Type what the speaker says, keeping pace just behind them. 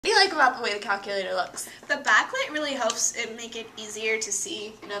like about the way the calculator looks? The backlight really helps it make it easier to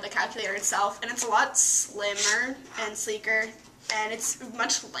see, the calculator itself, and it's a lot slimmer and sleeker, and it's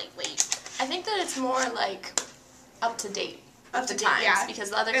much lightweight. I think that it's more like up to date. Up to date, times, yeah. Because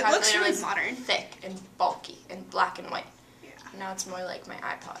the other it calculator looks really was modern. thick and bulky and black and white. Yeah. Now it's more like my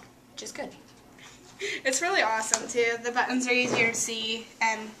iPod, which is good. It's really awesome too. The buttons are easier to see,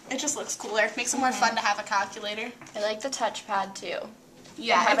 and it just looks cooler. It makes it more fun to have a calculator. I like the touchpad too.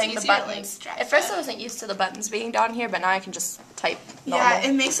 Yeah, having it's the easier buttons. to, At first, I wasn't used to the buttons being down here, but now I can just type normal. Yeah,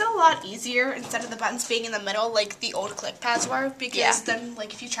 it makes it a lot easier instead of the buttons being in the middle like the old click pads were. Because then,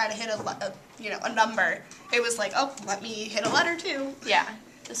 like, if you try to hit a number, it was like, oh, let me hit a letter too. Yeah,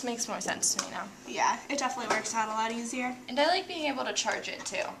 this makes more sense to me now. Yeah, it definitely works out a lot easier. And I like being able to charge it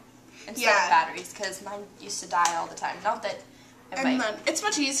too, instead of batteries, because mine used to die all the time. Not that. And then it's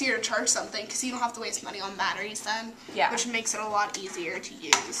much easier to charge something because you don't have to waste money on batteries then, which makes it a lot easier to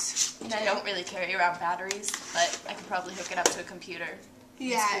use. And I don't really carry around batteries, but I could probably hook it up to a computer.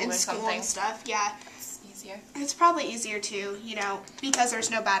 Yeah, in school and stuff, yeah. It's easier. It's probably easier too, because there's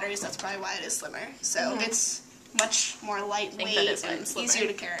no batteries, that's probably why it is slimmer. So it's much more lightweight and easier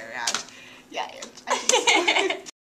to carry around. Yeah,